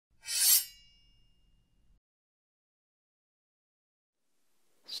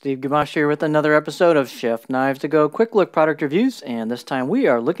Steve Gamache here with another episode of Chef Knives to Go Quick Look Product Reviews, and this time we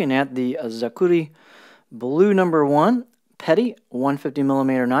are looking at the Zakuri Blue No. 1 Petty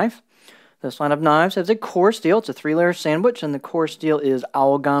 150mm knife. This line of knives has a core steel. It's a 3-layer sandwich, and the core steel is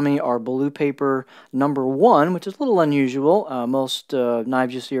Awagami or blue paper No. 1, which is a little unusual. Most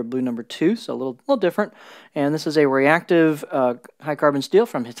knives you see are blue No. 2, so a little different. And this is a reactive high-carbon steel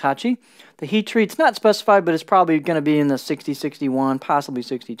from Hitachi. The heat treat's not specified, but it's probably going to be in the 60, 61, possibly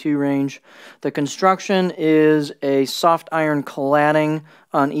 62 range. The construction is a soft iron cladding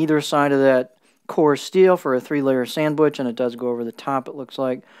on either side of that core steel for a 3-layer sandwich, and it does go over the top, it looks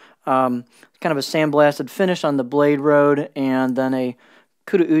like. Kind of a sandblasted finish on the blade road, and then a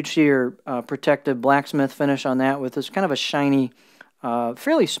Kudauchi or protective blacksmith finish on that with this kind of a shiny,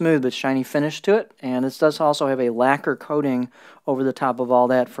 fairly smooth but shiny finish to it. And this does also have a lacquer coating over the top of all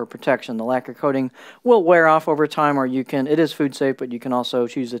that for protection. The lacquer coating will wear off over time, or you can, it is food safe, but you can also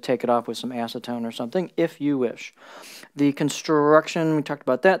choose to take it off with some acetone or something if you wish. The construction, we talked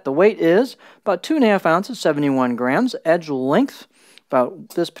about that. The weight is about 2.5 ounces, 71 grams. Edge length, about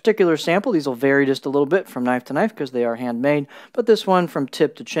this particular sample, these will vary just a little bit from knife to knife because they are handmade, but this one from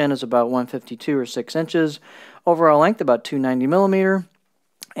tip to chin is about 152 or 6 inches. Overall length about 290mm,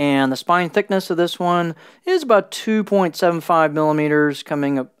 and the spine thickness of this one is about 2.75 millimeters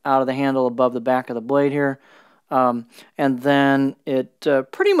coming up out of the handle above the back of the blade here. And then it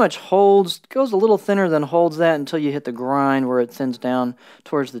pretty much holds, goes a little thinner than holds that until you hit the grind where it thins down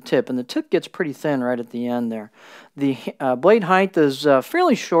towards the tip. And the tip gets pretty thin right at the end there. The blade height is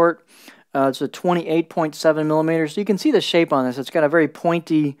fairly short. It's a 28.7 millimeters. So you can see the shape on this. It's got a very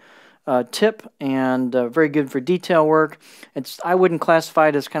pointy tip and very good for detail work. I wouldn't classify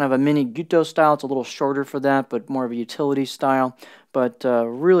it as kind of a mini Guto style. It's a little shorter for that, but more of a utility style. But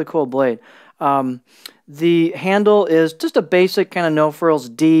really cool blade. The handle is just a basic kind of no frills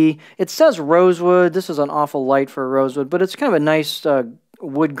D. It says rosewood. This is an awful light for a rosewood, but it's kind of a nice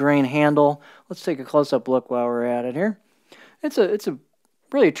wood grain handle. Let's take a close-up look while we're at it here. It's a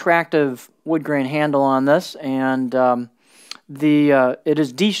really attractive wood grain handle on this, and it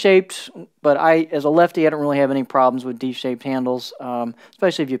is D-shaped, but as a lefty, I don't really have any problems with D-shaped handles,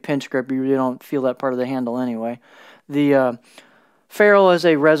 especially if you pinch grip. You really don't feel that part of the handle anyway. The ferrule is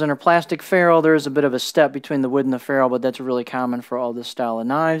a resin or plastic ferrule. There is a bit of a step between the wood and the ferrule, but that's really common for all this style of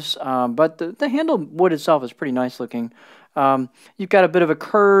knives. But the handle wood itself is pretty nice looking. You've got a bit of a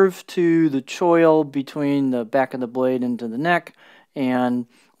curve to the choil between the back of the blade into the neck, and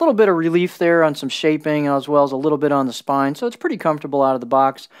a little bit of relief there on some shaping, as well as a little bit on the spine. So it's pretty comfortable out of the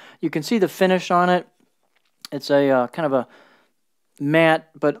box. You can see the finish on it. It's a kind of a matte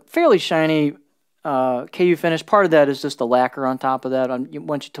but fairly shiny KU finish. Part of that is just the lacquer on top of that.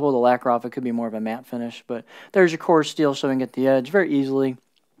 Once you pull the lacquer off, it could be more of a matte finish. But there's your core steel showing at the edge very easily.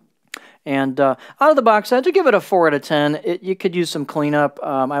 And out of the box, I'd give it a 4 out of 10. You could use some cleanup.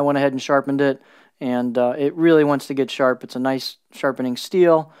 I went ahead and sharpened it, and it really wants to get sharp. It's a nice sharpening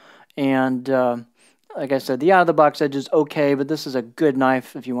steel. And like I said, the out-of-the-box edge is okay, but this is a good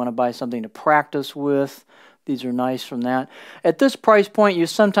knife if you want to buy something to practice with. These are nice from that. At this price point, you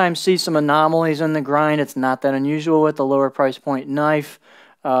sometimes see some anomalies in the grind. It's not that unusual with the lower price point knife.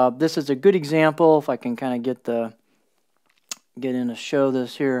 This is a good example, if I can kind of get in to show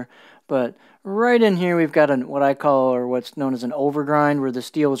this here. But right in here, we've got what I call, or what's known as an overgrind, where the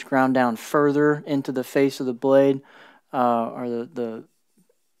steel was ground down further into the face of the blade, or the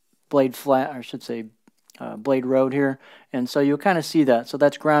blade flat, or I should say blade road here. And so you'll kind of see that. So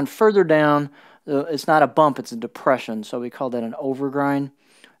that's ground further down. It's not a bump, it's a depression, so we call that an overgrind.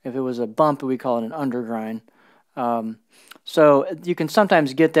 If it was a bump, we call it an undergrind. So you can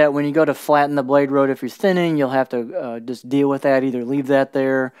sometimes get that when you go to flatten the blade road. If you're thinning, you'll have to just deal with that, either leave that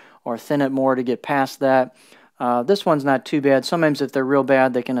there or thin it more to get past that. This one's not too bad. Sometimes if they're real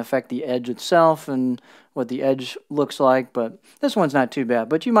bad, they can affect the edge itself and what the edge looks like, but this one's not too bad.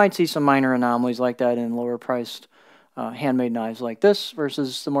 But you might see some minor anomalies like that in lower priced handmade knives like this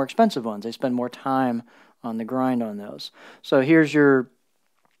versus the more expensive ones. They spend more time on the grind on those. So here's your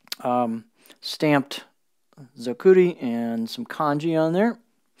stamped Zakuri and some kanji on there.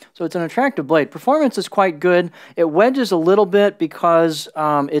 So it's an attractive blade. Performance is quite good. It wedges a little bit because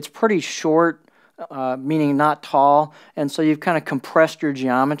it's pretty short, meaning not tall, and so you've kind of compressed your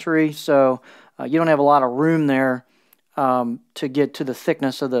geometry, so you don't have a lot of room there to get to the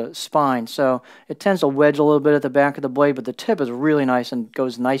thickness of the spine. So it tends to wedge a little bit at the back of the blade, but the tip is really nice and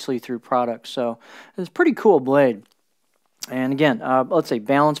goes nicely through products. So it's a pretty cool blade. And again, let's say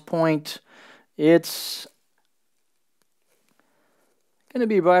balance point, it's going to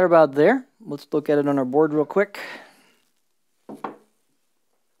be right about there. Let's look at it on our board real quick.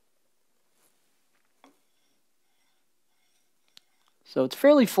 So it's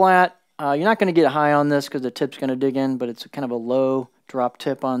fairly flat. You're not going to get high on this because the tip's going to dig in, but it's kind of a low drop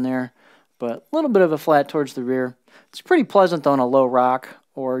tip on there. But a little bit of a flat towards the rear. It's pretty pleasant though on a low rock,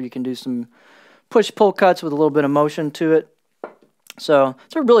 or you can do some push-pull cuts with a little bit of motion to it. So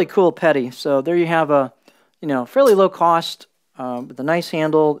it's a really cool petty. So there you have a, fairly low cost with a nice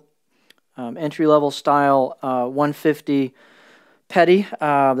handle, entry-level style 150 petty.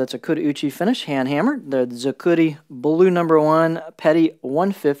 That's a Kudauchi finish, hand hammered. The Zakuri Blue #1 petty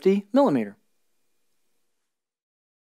 150 millimeter.